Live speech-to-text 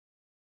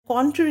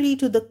Contrary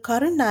to the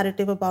current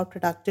narrative about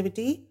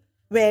productivity,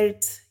 where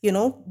it's,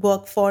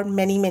 work for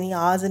many, many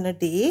hours in a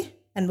day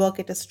and work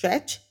at a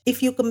stretch,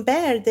 if you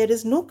compare, there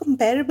is no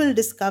comparable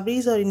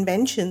discoveries or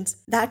inventions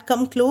that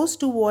come close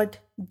to what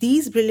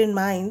these brilliant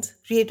minds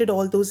created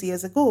all those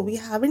years ago. We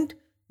haven't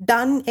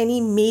done any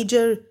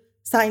major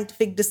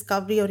scientific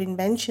discovery or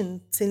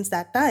invention since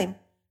that time.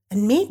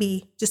 And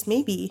maybe, just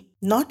maybe,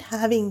 not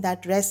having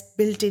that rest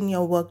built in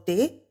your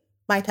workday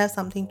might have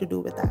something to do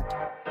with that.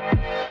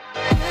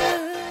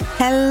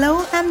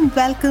 Hello and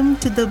welcome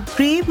to the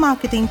Brave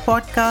Marketing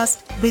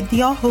Podcast with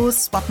your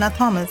host, Swapna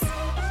Thomas.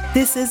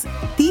 This is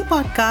the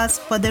podcast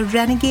for the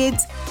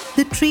renegades,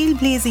 the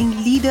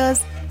trailblazing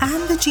leaders,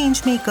 and the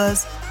change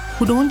makers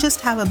who don't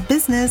just have a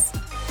business,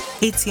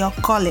 it's your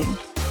calling.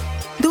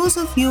 Those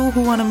of you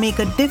who want to make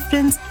a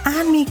difference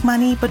and make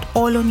money, but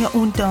all on your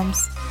own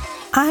terms.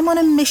 I'm on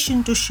a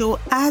mission to show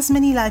as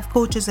many life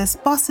coaches as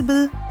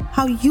possible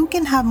how you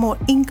can have more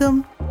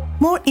income,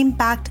 more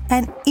impact,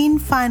 and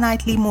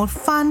infinitely more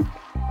fun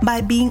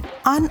by being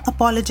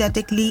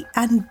unapologetically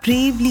and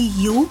bravely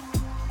you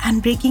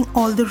and breaking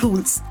all the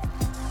rules.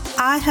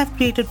 I have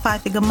created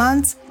 5-figure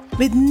months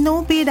with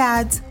no paid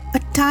ads, a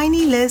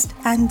tiny list,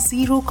 and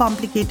zero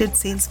complicated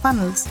sales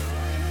funnels.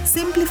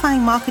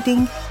 Simplifying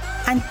marketing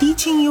and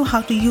teaching you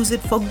how to use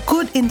it for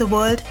good in the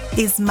world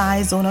is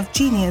my zone of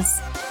genius.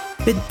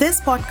 With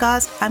this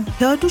podcast, I'm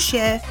here to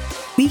share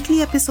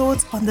weekly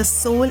episodes on the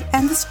soul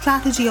and the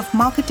strategy of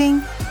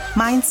marketing,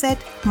 mindset,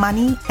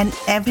 money, and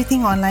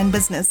everything online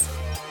business.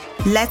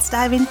 Let's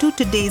dive into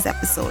today's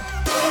episode.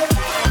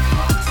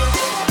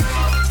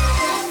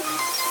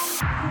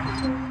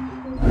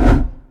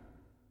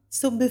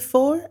 So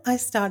before I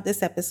start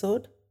this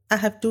episode, I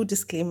have 2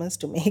 disclaimers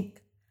to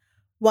make.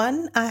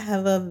 One, I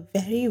have a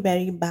very,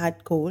 very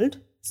bad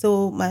cold,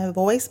 so my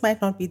voice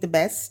might not be the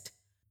best.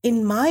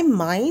 In my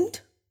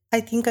mind, I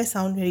think I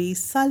sound very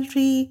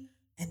sultry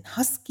and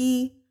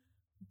husky,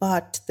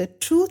 but the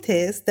truth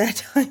is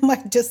that I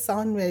might just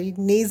sound very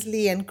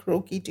nasally and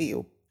croaky to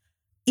you.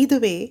 Either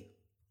way,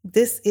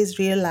 this is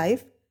real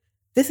life.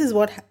 This is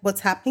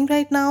what's happening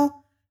right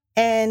now.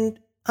 And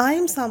I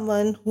am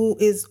someone who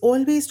is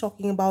always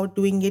talking about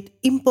doing it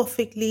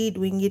imperfectly,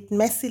 doing it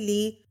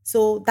messily.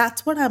 So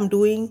that's what I'm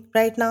doing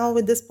right now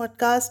with this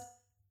podcast.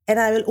 And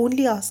I will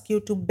only ask you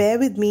to bear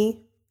with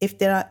me if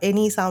there are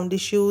any sound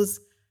issues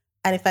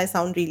and if I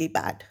sound really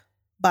bad.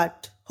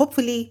 But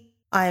hopefully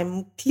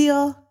I'm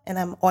clear and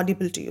I'm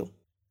audible to you.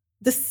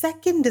 The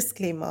second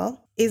disclaimer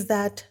is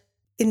that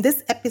in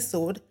this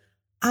episode,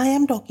 I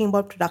am talking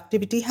about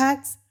productivity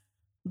hacks,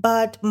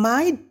 but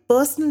my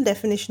personal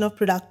definition of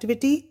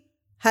productivity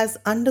has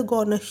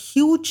undergone a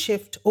huge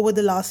shift over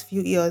the last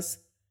few years.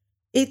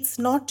 It's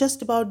not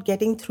just about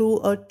getting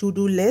through a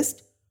to-do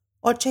list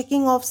or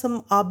checking off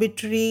some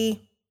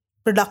arbitrary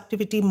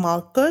productivity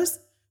markers.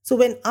 So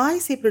when I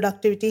say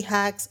productivity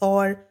hacks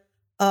or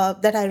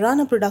that I run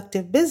a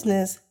productive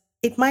business,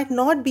 it might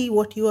not be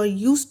what you are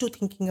used to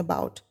thinking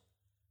about.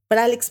 But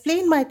I'll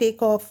explain my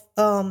take of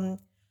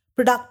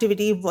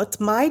productivity, what's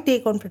my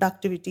take on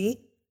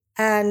productivity.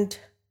 And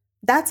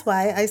that's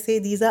why I say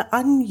these are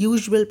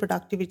unusual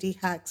productivity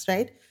hacks,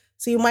 right?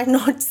 So you might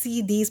not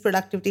see these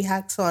productivity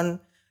hacks on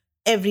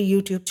every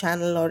YouTube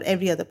channel or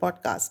every other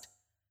podcast.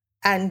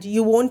 And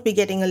you won't be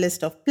getting a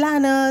list of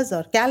planners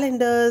or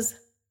calendars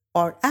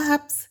or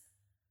apps.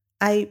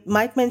 I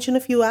might mention a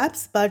few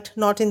apps, but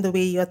not in the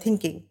way you're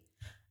thinking.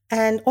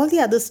 And all the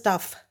other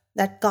stuff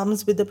that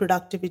comes with the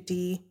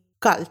productivity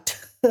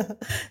cult.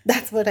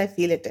 That's what I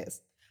feel it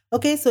is.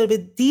 Okay, so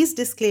with these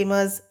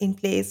disclaimers in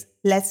place,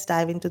 let's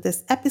dive into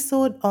this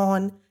episode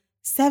on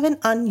 7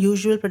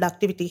 unusual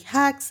productivity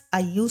hacks I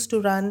used to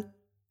run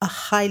a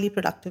highly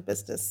productive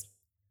business.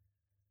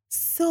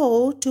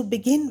 So, to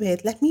begin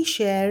with, let me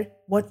share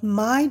what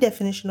my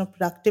definition of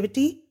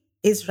productivity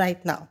is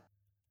right now.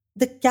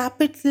 The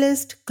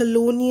capitalist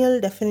colonial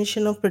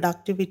definition of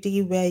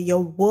productivity, where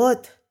your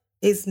worth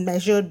is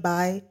measured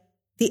by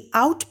the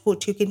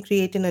output you can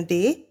create in a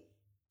day,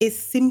 is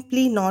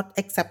simply not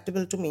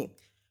acceptable to me.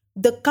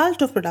 The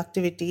cult of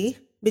productivity,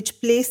 which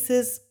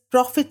places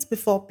profits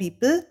before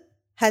people,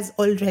 has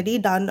already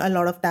done a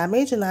lot of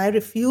damage, and I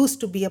refuse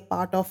to be a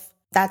part of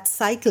that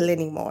cycle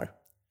anymore.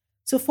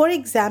 So, for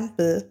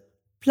example,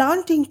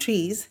 planting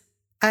trees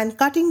and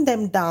cutting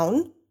them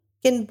down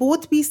can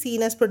both be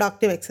seen as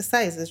productive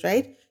exercises,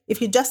 right? If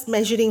you're just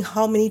measuring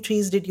how many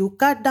trees did you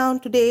cut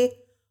down today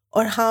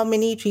or how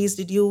many trees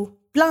did you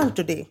plant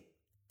today.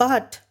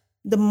 But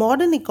the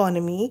modern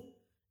economy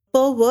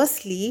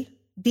perversely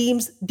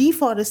deems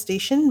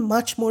deforestation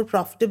much more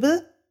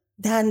profitable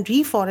than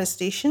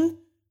reforestation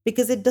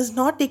because it does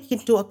not take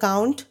into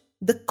account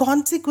the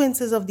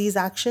consequences of these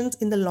actions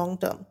in the long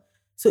term.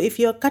 So if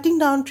you're cutting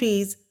down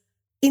trees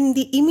in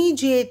the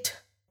immediate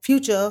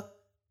future,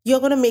 you're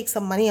going to make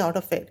some money out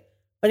of it.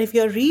 But if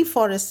you're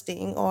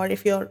reforesting or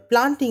if you're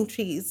planting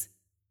trees,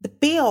 the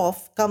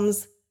payoff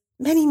comes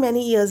many,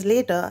 many years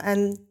later.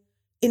 And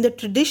in the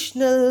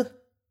traditional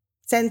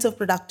sense of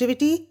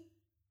productivity,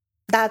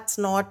 that's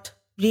not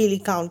really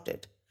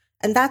counted.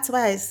 And that's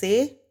why I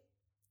say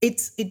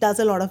it does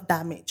a lot of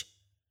damage.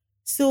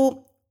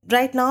 So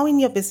right now in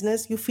your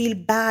business, you feel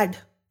bad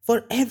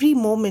for every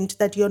moment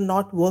that you're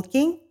not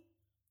working,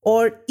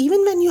 or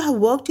even when you have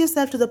worked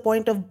yourself to the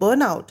point of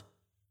burnout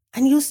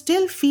and you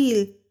still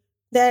feel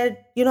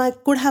that, I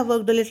could have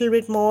worked a little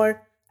bit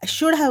more, I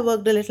should have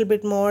worked a little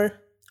bit more.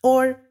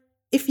 Or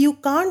if you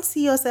can't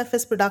see yourself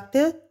as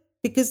productive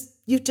because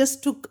you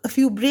just took a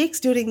few breaks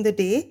during the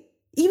day,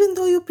 even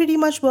though you pretty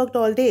much worked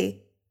all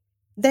day,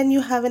 then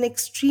you have an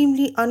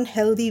extremely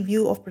unhealthy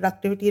view of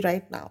productivity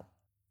right now.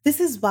 This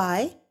is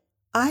why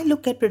I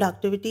look at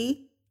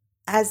productivity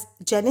as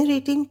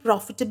generating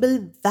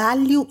profitable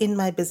value in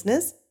my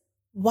business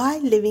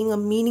while living a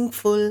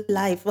meaningful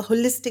life, a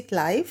holistic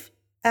life,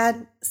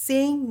 and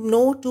saying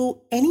no to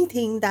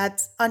anything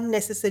that's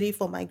unnecessary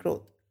for my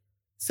growth.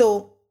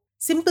 So,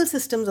 simple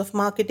systems of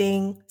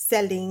marketing,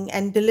 selling,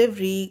 and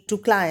delivery to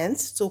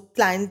clients, so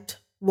client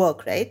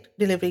work, right?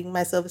 Delivering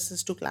my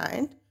services to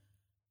client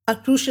are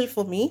crucial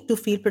for me to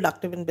feel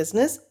productive in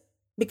business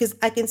because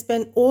I can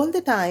spend all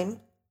the time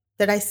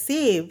that I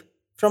save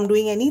from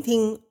doing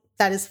anything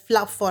that is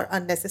fluff or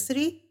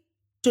unnecessary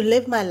to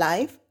live my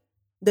life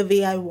the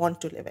way I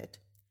want to live it.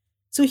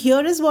 So,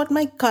 here is what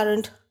my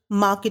current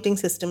marketing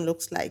system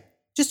looks like.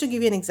 Just to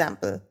give you an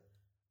example.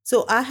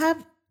 So, I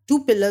have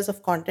two pillars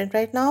of content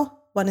right now.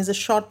 One is a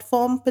short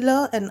form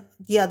pillar, and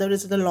the other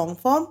is the long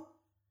form.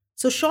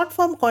 So, short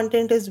form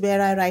content is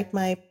where I write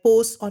my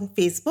posts on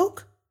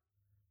Facebook,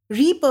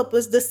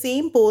 repurpose the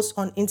same post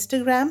on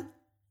Instagram,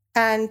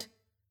 and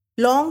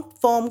long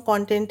form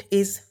content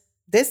is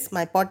this,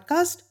 my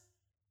podcast,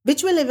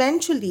 which will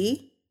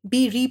eventually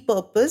be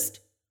repurposed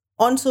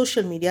on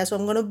social media. So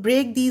I'm going to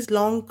break these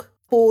long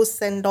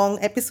posts and long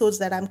episodes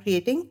that I'm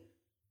creating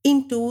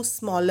into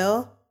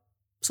smaller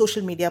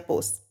social media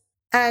posts.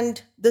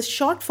 And the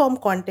short form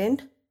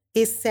content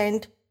is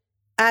sent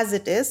as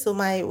it is. So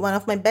one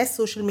of my best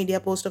social media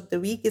posts of the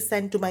week is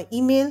sent to my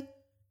email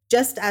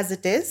just as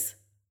it is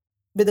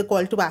with a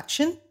call to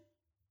action.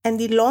 And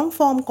the long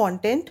form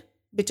content,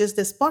 which is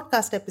this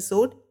podcast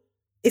episode,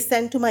 is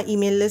sent to my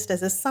email list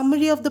as a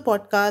summary of the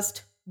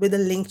podcast with a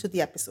link to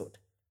the episode.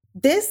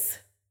 This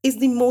is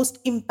the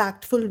most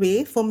impactful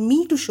way for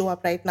me to show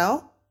up right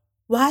now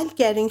while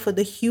caring for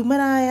the human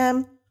I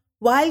am,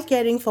 while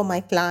caring for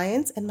my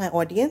clients and my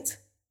audience,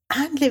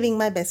 and living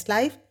my best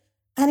life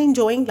and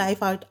enjoying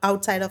life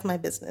outside of my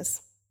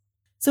business.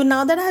 So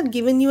now that I've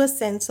given you a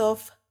sense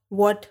of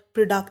what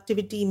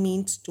productivity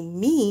means to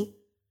me,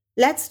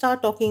 let's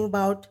start talking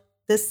about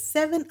the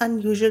 7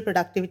 unusual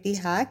productivity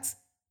hacks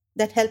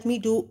that help me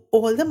do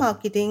all the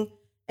marketing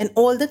and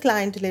all the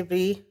client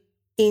delivery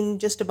in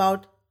just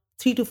about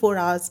 3 to 4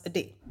 hours a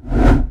day.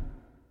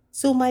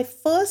 So, my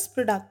first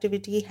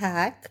productivity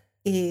hack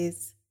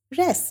is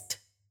rest.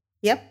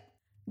 Yep.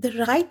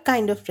 The right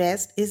kind of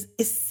rest is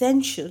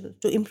essential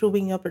to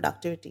improving your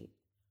productivity.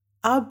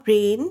 Our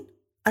brain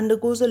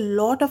undergoes a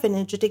lot of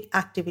energetic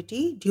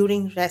activity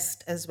during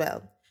rest as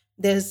well.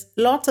 There's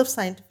lots of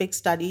scientific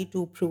study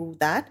to prove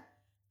that.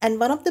 And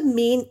one of the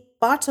main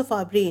parts of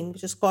our brain,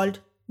 which is called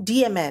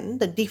DMN,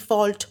 the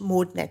default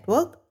mode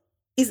network,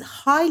 is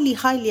highly,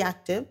 highly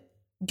active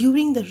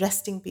during the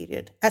resting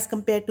period as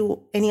compared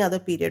to any other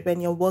period when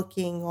you're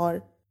working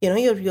or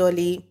you're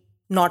really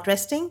not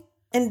resting.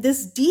 And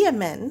this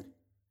DMN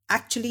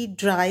actually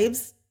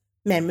drives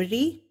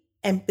memory,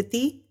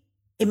 empathy,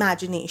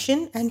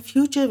 imagination, and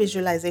future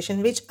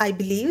visualization, which I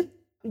believe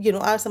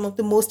are some of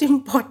the most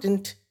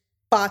important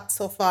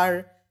parts of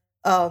our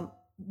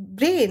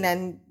brain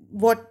and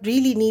what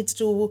really needs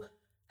to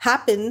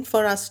happen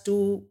for us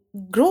to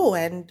grow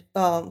and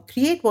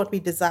create what we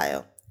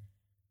desire.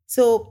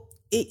 So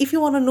if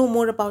you want to know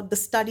more about the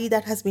study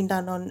that has been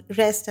done on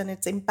rest and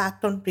its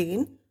impact on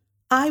brain,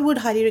 I would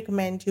highly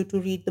recommend you to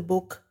read the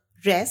book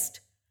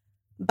Rest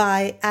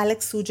by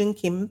Alex Sujin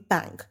Kim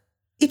Pang.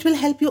 It will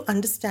help you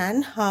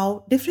understand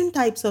how different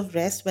types of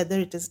rest, whether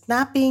it is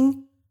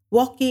napping,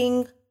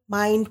 walking,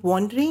 mind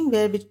wandering,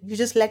 where you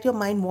just let your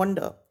mind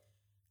wander,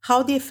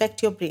 how they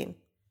affect your brain,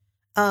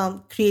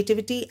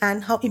 creativity,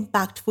 and how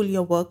impactful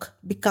your work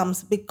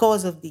becomes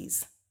because of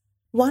these.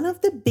 One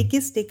of the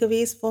biggest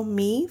takeaways for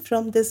me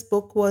from this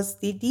book was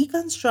the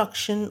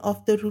deconstruction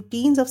of the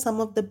routines of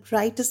some of the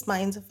brightest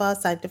minds of our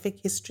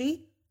scientific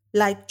history,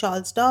 like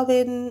Charles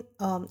Darwin,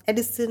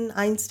 Edison,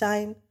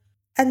 Einstein,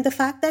 and the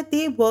fact that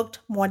they worked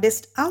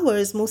modest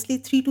hours, mostly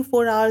 3 to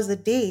 4 hours a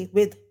day,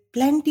 with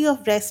plenty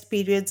of rest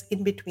periods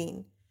in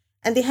between.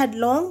 And they had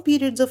long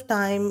periods of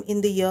time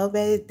in the year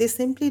where they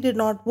simply did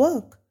not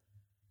work.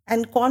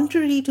 And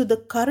contrary to the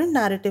current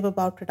narrative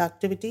about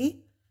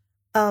productivity,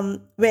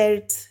 where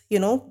it's,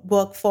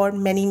 work for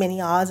many, many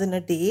hours in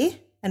a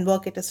day and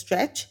work at a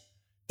stretch,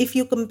 if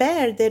you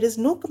compare, there is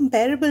no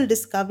comparable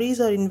discoveries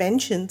or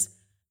inventions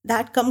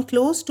that come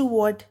close to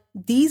what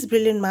these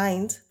brilliant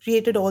minds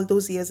created all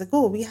those years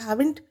ago. We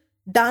haven't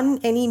done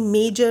any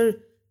major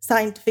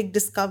scientific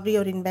discovery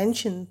or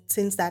invention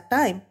since that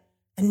time.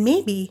 And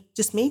maybe,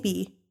 just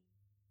maybe,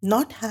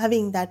 not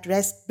having that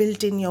rest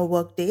built in your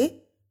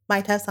workday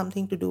might have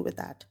something to do with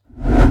that.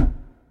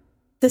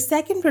 The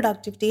second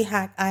productivity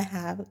hack I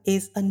have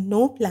is a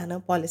no planner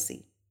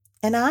policy.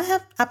 And I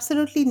have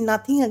absolutely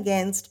nothing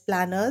against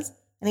planners.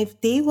 And if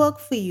they work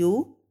for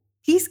you,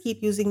 please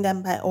keep using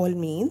them by all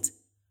means.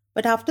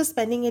 But after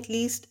spending at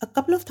least a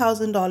couple of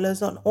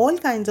 $1,000s on all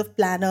kinds of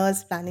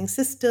planners, planning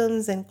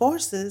systems, and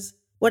courses,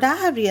 what I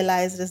have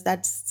realized is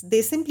that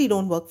they simply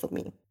don't work for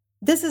me.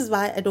 This is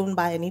why I don't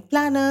buy any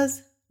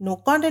planners, no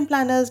content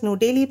planners, no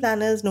daily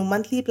planners, no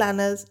monthly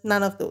planners,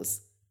 none of those.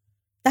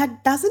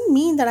 That doesn't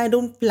mean that I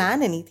don't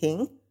plan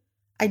anything.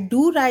 I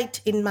do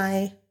write in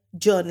my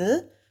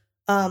journal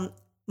um,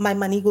 my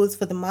money goals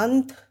for the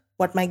month,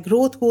 what my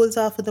growth goals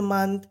are for the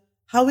month.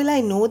 How will I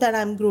know that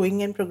I'm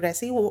growing and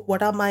progressing?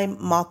 What are my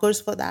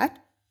markers for that?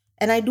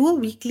 And I do a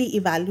weekly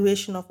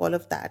evaluation of all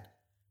of that.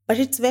 But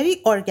it's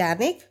very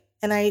organic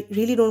and I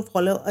really don't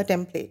follow a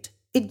template.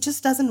 It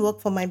just doesn't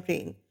work for my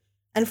brain.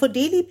 And for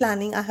daily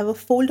planning, I have a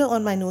folder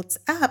on my notes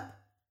app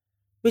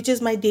which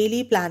is my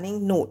daily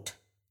planning note.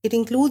 It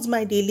includes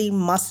my daily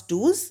must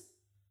do's.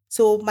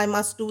 So, my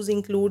must do's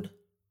include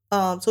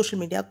social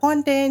media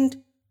content,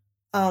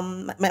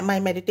 my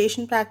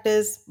meditation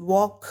practice,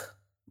 walk,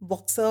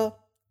 boxer,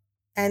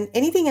 and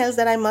anything else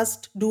that I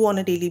must do on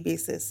a daily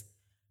basis.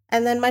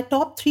 And then my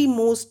top three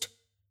most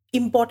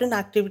important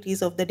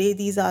activities of the day,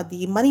 these are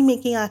the money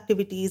making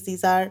activities,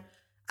 these are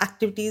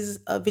activities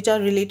which are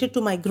related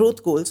to my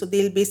growth goals. So,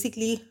 they'll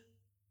basically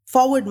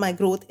forward my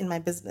growth in my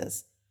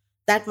business.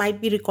 That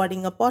might be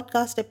recording a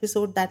podcast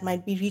episode, that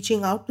might be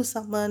reaching out to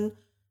someone,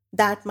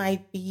 that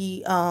might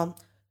be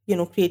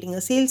creating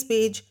a sales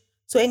page.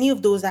 So any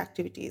of those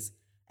activities.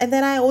 And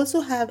then I also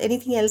have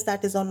anything else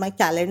that is on my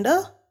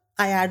calendar.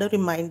 I add a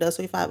reminder.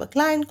 So if I have a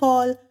client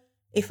call,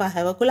 if I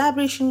have a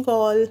collaboration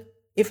call,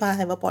 if I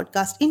have a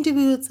podcast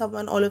interview with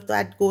someone, all of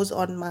that goes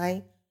on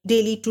my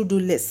daily to-do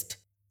list.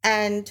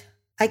 And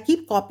I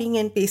keep copying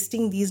and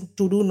pasting these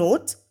to-do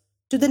notes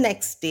to the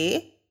next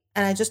day,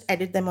 and I just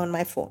edit them on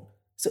my phone.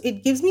 So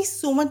it gives me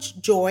so much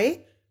joy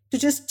to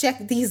just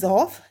check these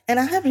off. And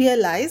I have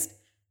realized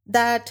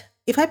that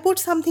if I put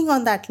something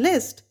on that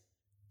list,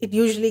 it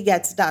usually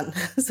gets done.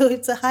 So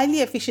it's a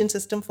highly efficient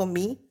system for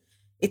me.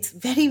 It's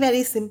very,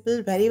 very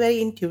simple, very, very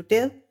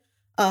intuitive.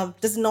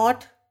 Does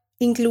not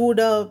include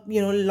a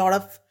lot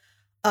of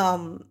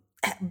um,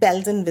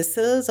 bells and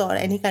whistles or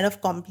any kind of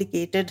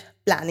complicated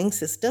planning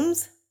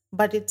systems,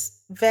 but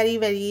it's very,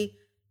 very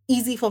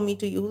easy for me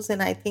to use.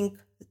 And I think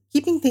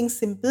keeping things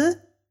simple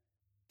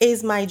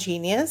is my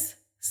genius.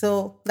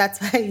 So that's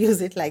why I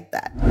use it like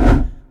that.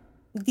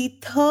 The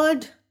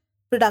third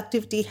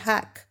productivity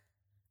hack.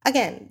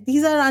 Again,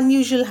 these are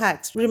unusual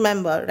hacks,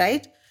 remember,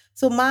 right?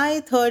 So my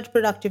third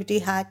productivity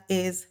hack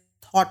is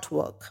thought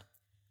work.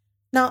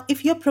 Now,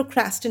 if you're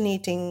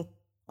procrastinating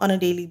on a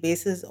daily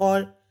basis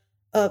or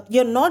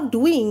you're not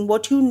doing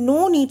what you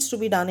know needs to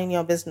be done in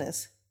your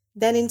business,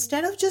 then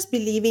instead of just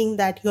believing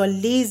that you're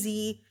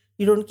lazy,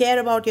 you don't care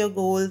about your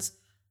goals,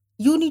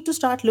 you need to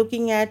start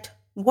looking at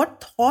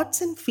what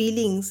thoughts and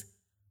feelings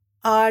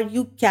are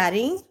you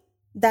carrying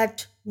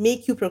that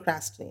make you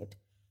procrastinate.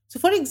 So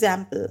for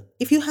example,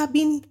 if you have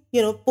been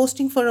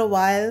posting for a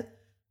while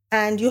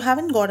and you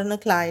haven't gotten a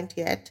client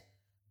yet,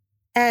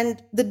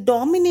 and the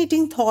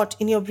dominating thought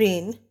in your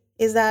brain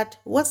is that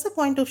what's the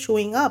point of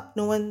showing up?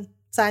 No one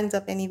signs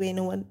up anyway,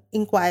 no one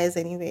inquires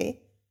anyway.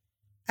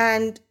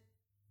 And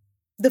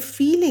the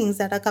feelings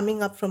that are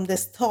coming up from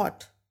this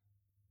thought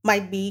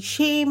might be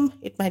shame,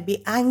 it might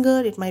be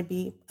anger, it might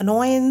be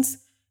annoyance,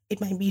 it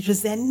might be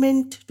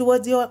resentment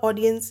towards your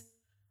audience,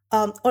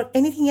 or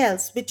anything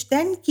else, which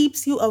then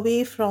keeps you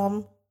away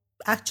from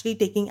actually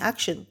taking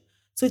action.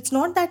 So it's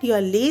not that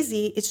you're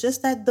lazy, it's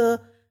just that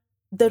the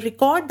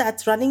record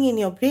that's running in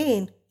your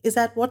brain is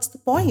that what's the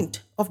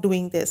point of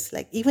doing this?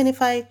 Like, even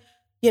if I,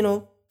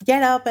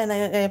 get up and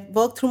I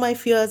work through my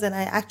fears and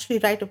I actually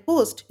write a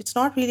post, it's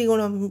not really going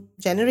to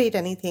generate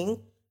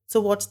anything. So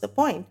what's the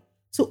point?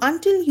 So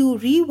until you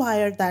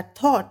rewire that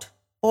thought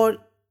or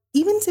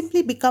even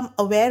simply become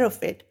aware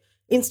of it,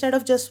 instead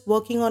of just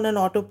working on an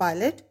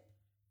autopilot,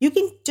 you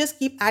can just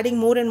keep adding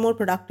more and more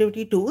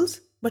productivity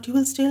tools, but you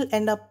will still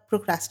end up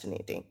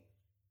procrastinating.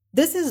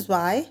 This is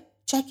why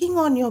checking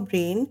on your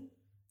brain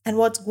and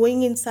what's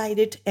going inside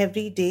it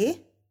every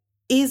day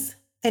is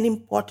an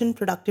important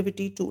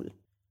productivity tool.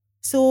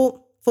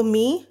 So, for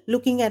me,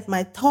 looking at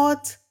my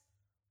thoughts,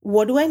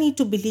 what do I need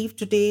to believe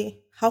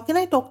today? How can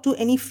I talk to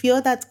any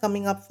fear that's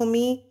coming up for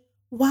me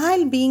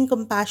while being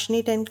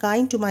compassionate and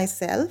kind to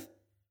myself?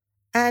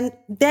 And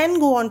then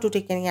go on to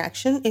taking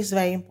action is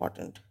very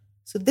important.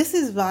 So, this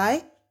is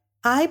why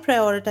I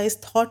prioritize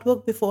thought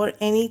work before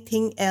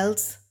anything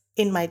else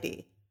in my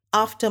day.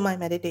 After my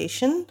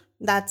meditation,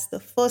 that's the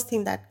first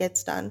thing that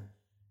gets done.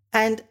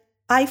 And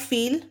I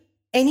feel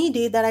any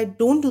day that I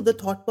don't do the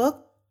thought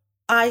work,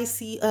 I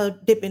see a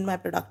dip in my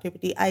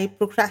productivity. I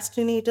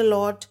procrastinate a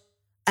lot.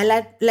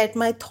 I let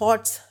my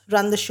thoughts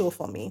run the show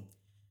for me,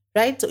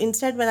 right? So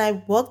instead, when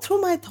I work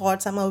through my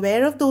thoughts, I'm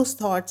aware of those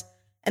thoughts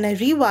and I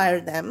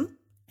rewire them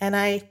and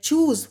I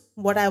choose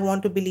what I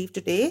want to believe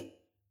today,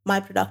 my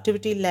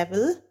productivity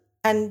level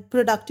and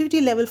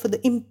productivity level for the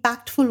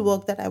impactful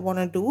work that I want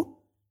to do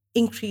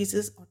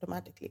increases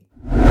automatically.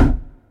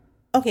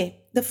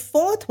 Okay, the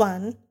fourth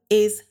one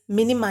is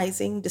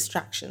minimizing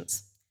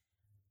distractions.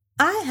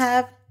 I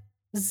have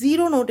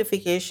zero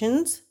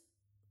notifications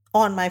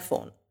on my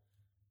phone.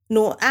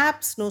 No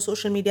apps, no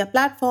social media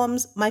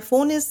platforms. My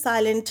phone is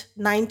silent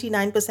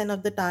 99%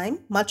 of the time,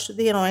 much to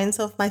the annoyance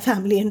of my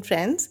family and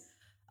friends.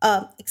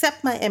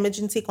 Except my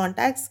emergency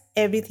contacts,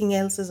 everything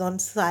else is on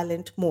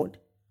silent mode.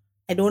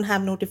 I don't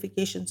have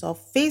notifications of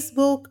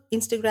Facebook,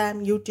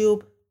 Instagram,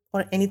 YouTube,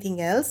 or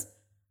anything else.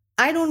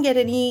 I don't get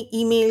any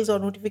emails or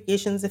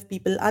notifications if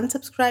people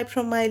unsubscribe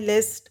from my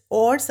list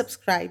or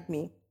subscribe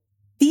me.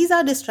 These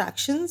are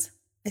distractions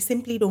I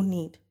simply don't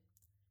need.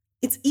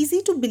 It's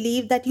easy to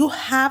believe that you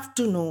have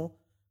to know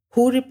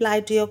who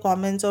replied to your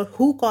comments or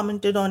who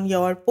commented on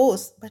your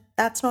post, but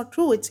that's not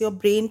true. It's your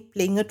brain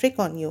playing a trick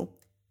on you.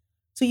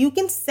 So you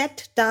can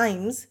set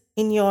times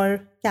in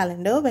your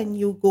calendar when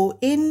you go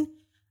in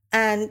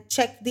and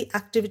check the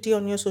activity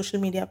on your social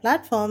media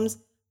platforms,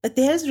 but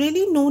there's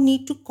really no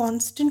need to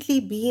constantly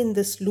be in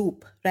this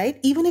loop, right?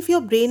 Even if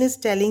your brain is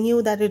telling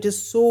you that it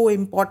is so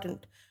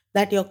important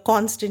that you're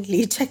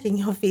constantly checking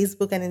your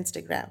Facebook and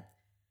Instagram.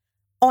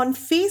 On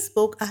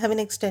Facebook, I have an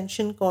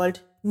extension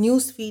called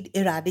Newsfeed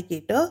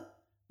Eradicator,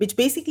 which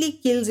basically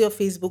kills your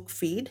Facebook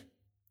feed.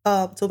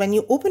 So when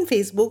you open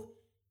Facebook,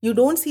 you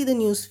don't see the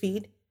news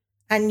feed,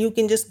 and you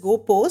can just go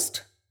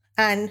post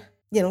and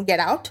get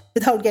out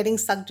without getting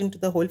sucked into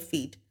the whole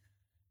feed.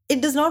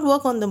 It does not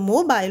work on the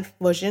mobile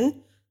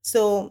version,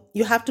 so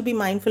you have to be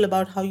mindful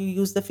about how you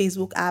use the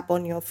Facebook app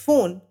on your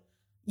phone.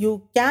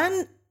 You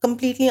can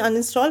completely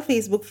uninstall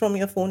Facebook from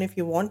your phone if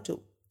you want to.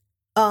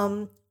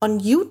 On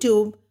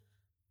YouTube,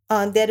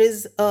 there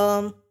is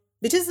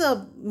which is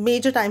a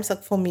major time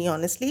suck for me,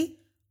 honestly.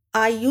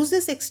 I use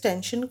this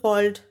extension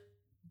called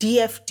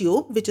DF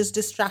Tube, which is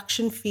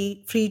distraction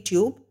free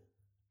tube,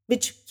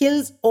 which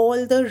kills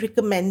all the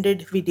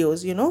recommended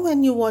videos.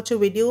 When you watch a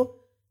video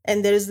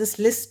and there is this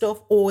list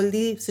of all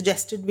the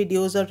suggested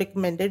videos or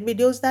recommended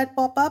videos that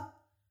pop up,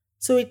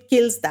 so it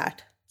kills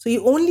that. So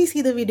you only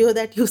see the video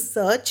that you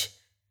search,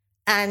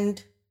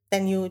 and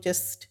then you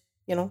just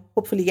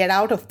hopefully get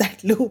out of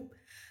that loop.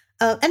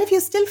 And if you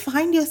still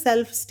find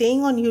yourself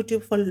staying on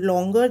YouTube for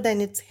longer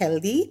than it's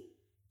healthy,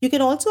 you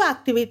can also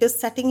activate a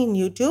setting in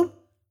YouTube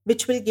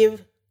which will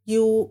give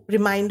you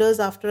reminders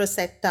after a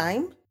set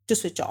time to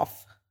switch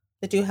off.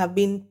 That you have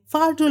been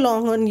far too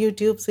long on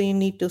YouTube, so you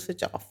need to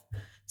switch off.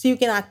 So you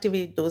can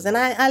activate those. And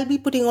I'll be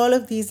putting all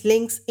of these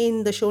links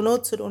in the show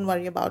notes, so don't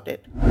worry about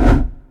it.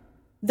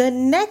 The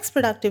next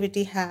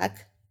productivity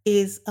hack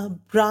is a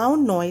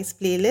brown noise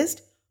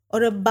playlist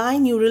or a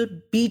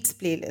binaural beats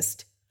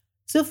playlist.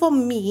 So for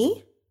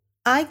me,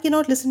 I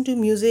cannot listen to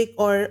music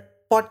or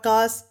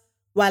podcasts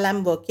while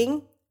I'm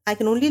working. I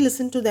can only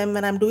listen to them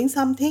when I'm doing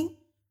something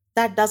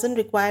that doesn't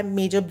require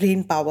major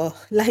brain power,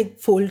 like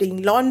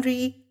folding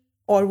laundry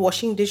or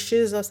washing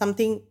dishes or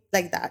something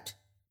like that.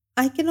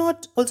 I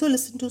cannot also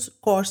listen to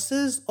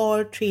courses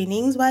or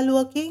trainings while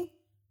working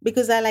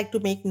because I like to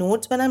make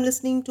notes when I'm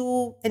listening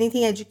to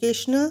anything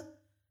educational.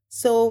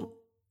 So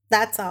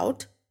that's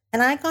out.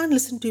 And I can't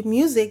listen to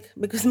music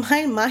because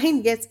my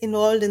mind gets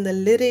involved in the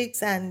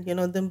lyrics and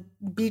the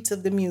beats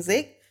of the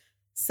music.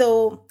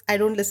 So I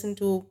don't listen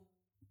to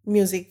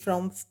music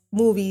from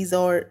movies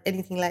or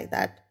anything like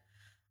that.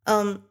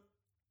 Um,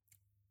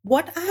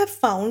 what I have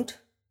found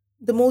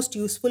the most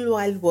useful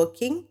while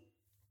working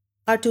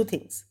are two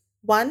things.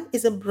 One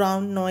is a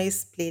brown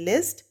noise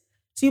playlist.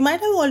 So you might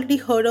have already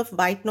heard of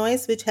white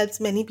noise, which helps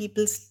many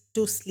people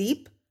to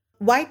sleep.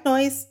 White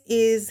noise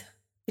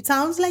it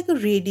sounds like a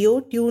radio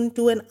tuned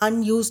to an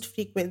unused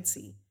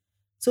frequency.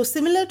 So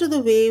similar to the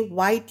way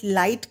white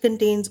light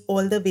contains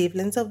all the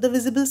wavelengths of the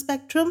visible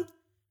spectrum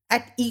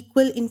at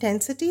equal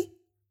intensity,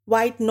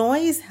 white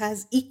noise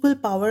has equal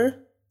power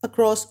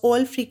across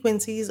all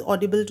frequencies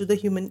audible to the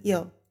human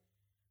ear.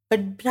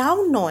 But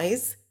brown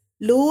noise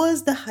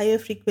lowers the higher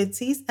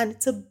frequencies and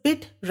it's a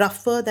bit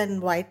rougher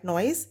than white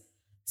noise.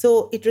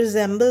 So it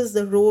resembles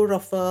the roar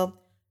of a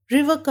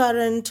river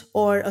current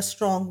or a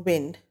strong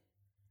wind.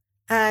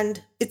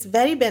 And it's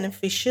very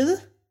beneficial,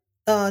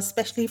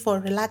 especially for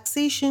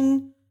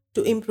relaxation,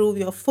 to improve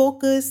your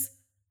focus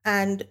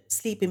and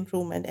sleep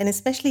improvement. And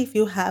especially if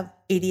you have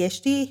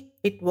ADHD,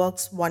 it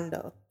works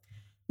wonder.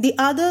 The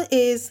other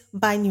is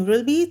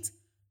binaural beats.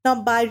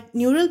 Now,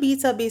 binaural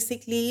beats are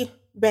basically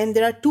when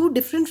there are two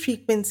different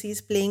frequencies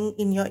playing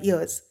in your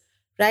ears,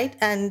 right?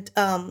 And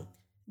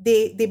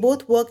they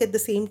both work at the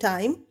same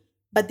time,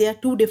 but they are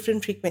two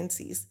different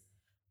frequencies.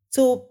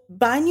 So,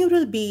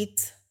 binaural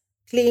beats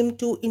claim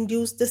to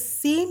induce the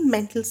same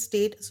mental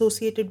state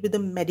associated with a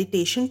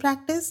meditation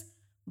practice,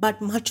 but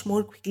much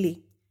more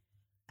quickly.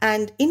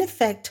 And in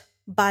effect,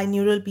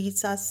 binaural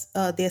beats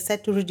are they are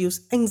said to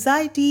reduce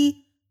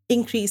anxiety,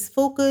 increase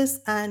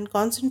focus and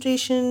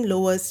concentration,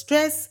 lower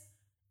stress,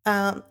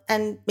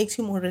 and makes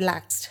you more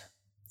relaxed.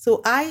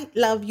 So I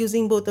love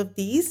using both of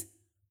these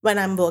when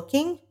I'm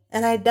working,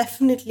 and I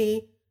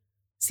definitely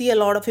see a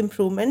lot of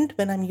improvement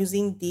when I'm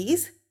using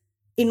these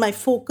in my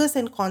focus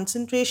and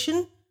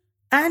concentration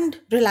and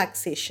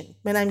relaxation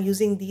when I'm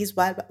using these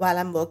while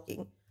I'm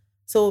working.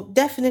 So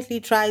definitely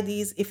try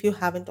these if you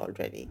haven't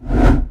already.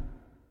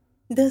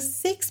 The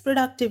sixth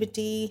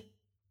productivity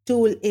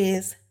tool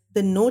is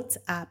the Notes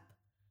app.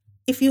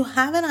 If you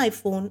have an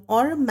iPhone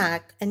or a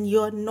Mac and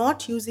you're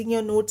not using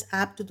your Notes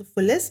app to the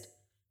fullest,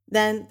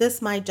 then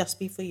this might just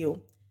be for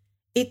you.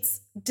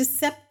 It's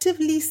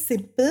deceptively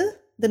simple,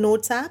 the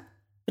Notes app,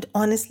 but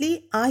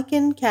honestly, I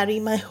can carry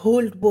my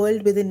whole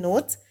world within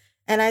Notes.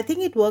 And I think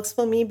it works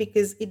for me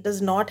because it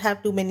does not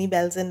have too many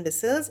bells and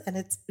whistles and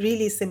it's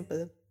really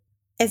simple.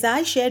 As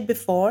I shared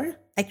before,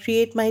 I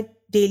create my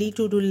daily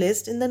to do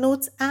list in the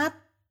Notes app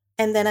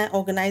and then I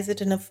organize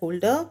it in a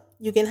folder.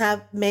 You can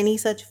have many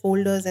such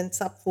folders and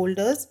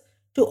subfolders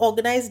to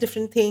organize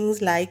different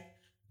things like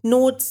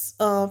notes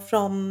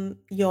from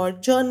your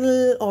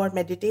journal or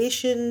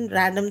meditation,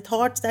 random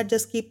thoughts that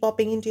just keep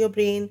popping into your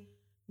brain,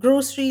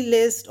 grocery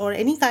list, or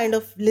any kind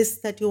of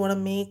list that you want to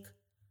make,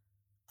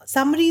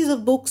 summaries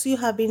of books you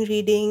have been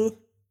reading,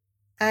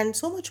 and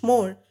so much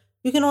more.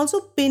 You can also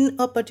pin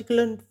a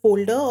particular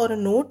folder or a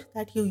note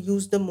that you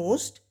use the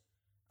most.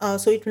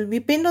 So it will be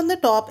pinned on the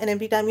top, and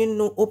every time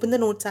you open the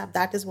Notes app,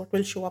 that is what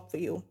will show up for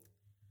you.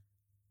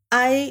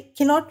 I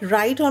cannot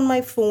write on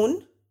my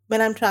phone when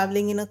I'm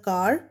traveling in a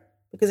car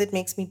because it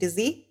makes me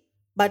dizzy.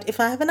 But if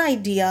I have an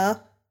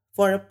idea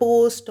for a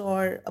post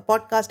or a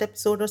podcast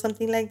episode or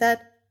something like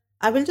that,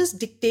 I will just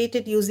dictate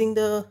it using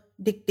the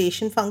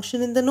dictation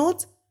function in the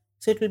notes.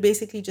 So it will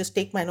basically just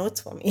take my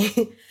notes for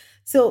me.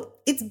 So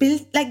it's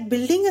built like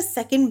building a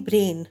second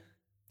brain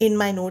in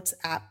my Notes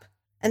app.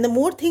 And the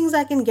more things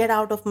I can get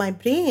out of my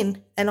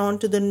brain and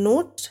onto the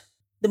note,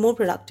 the more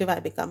productive I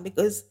become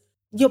because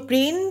your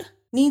brain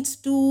needs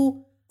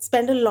to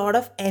spend a lot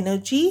of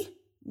energy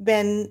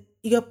when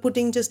you're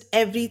putting just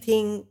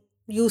everything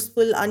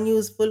useful,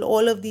 unuseful,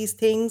 all of these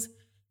things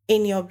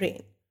in your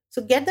brain.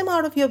 So get them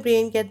out of your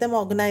brain, get them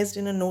organized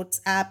in a Notes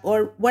app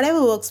or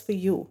whatever works for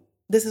you.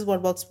 This is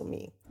what works for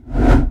me.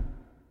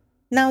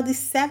 Now, the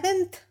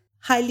seventh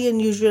highly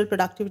unusual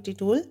productivity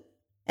tool,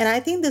 and I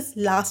think this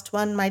last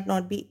one might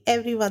not be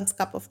everyone's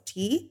cup of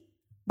tea,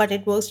 but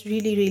it works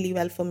really, really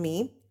well for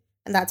me.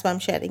 And that's why I'm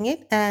sharing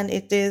it. And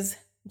it is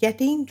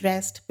getting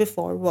dressed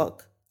before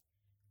work.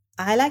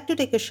 I like to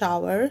take a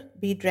shower,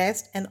 be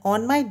dressed, and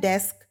on my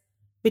desk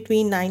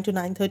between 9 to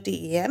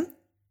 9:30 a.m.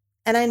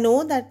 And I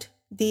know that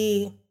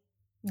the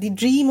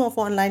dream of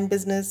online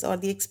business or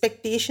the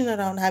expectation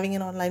around having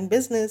an online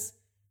business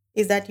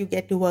is that you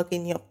get to work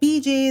in your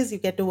PJs, you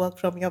get to work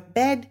from your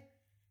bed,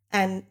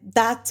 and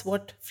that's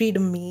what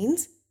freedom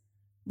means.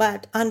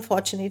 But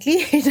unfortunately,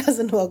 it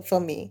doesn't work for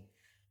me.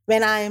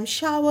 When I am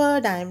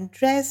showered, I am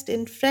dressed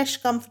in fresh,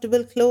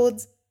 comfortable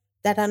clothes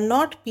that are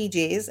not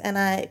PJs, and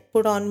I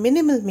put on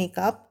minimal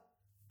makeup,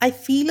 I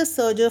feel a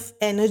surge of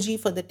energy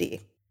for the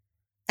day.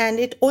 And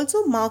it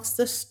also marks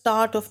the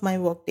start of my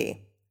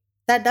workday.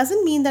 That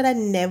doesn't mean that I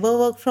never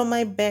work from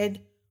my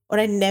bed or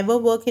I never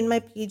work in my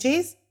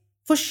PJs.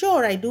 For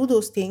sure, I do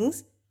those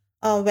things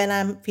when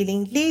I'm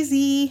feeling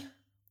lazy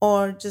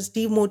or just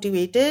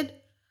demotivated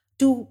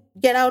to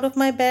get out of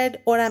my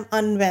bed or I'm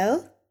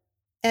unwell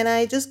and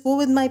I just go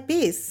with my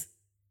pace.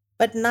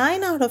 But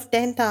 9 out of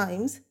 10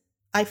 times,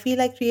 I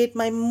feel I create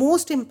my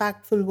most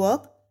impactful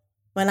work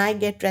when I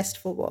get dressed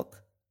for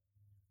work.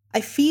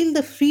 I feel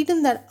the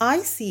freedom that I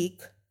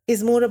seek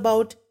is more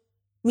about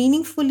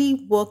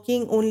meaningfully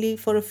working only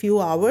for a few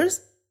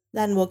hours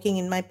than working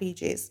in my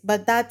PJs.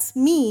 But that's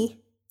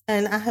me,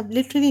 and I have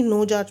literally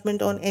no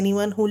judgment on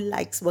anyone who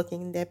likes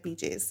working in their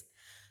PJs.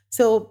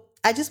 So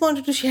I just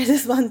wanted to share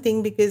this one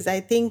thing because I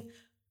think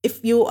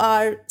if you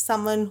are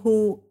someone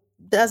who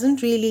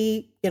doesn't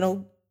really,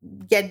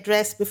 get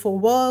dressed before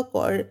work,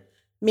 or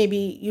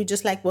maybe you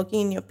just like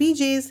working in your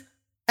PJs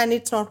and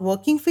it's not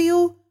working for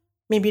you,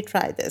 maybe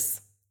try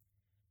this.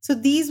 So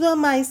these were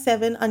my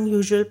 7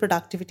 unusual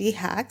productivity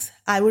hacks.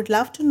 I would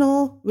love to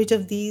know which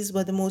of these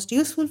were the most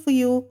useful for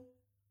you,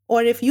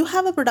 or if you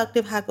have a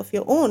productive hack of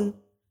your own,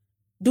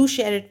 do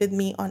share it with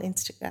me on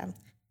Instagram.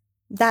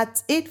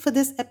 That's it for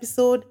this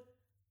episode.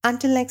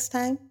 Until next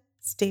time,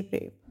 stay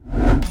brave.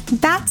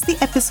 That's the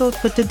episode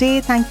for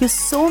today. Thank you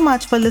so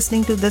much for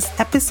listening to this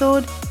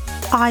episode.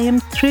 I am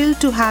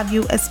thrilled to have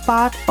you as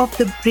part of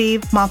the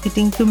Brave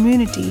Marketing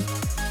community.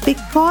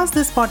 Because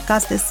this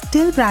podcast is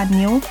still brand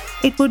new,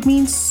 it would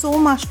mean so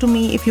much to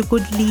me if you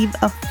could leave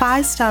a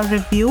 5-star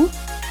review,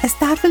 as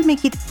that will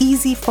make it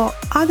easy for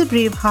other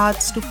brave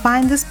hearts to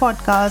find this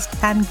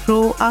podcast and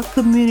grow our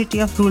community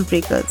of rule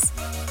breakers.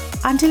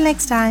 Until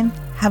next time,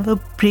 have a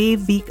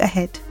brave week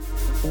ahead.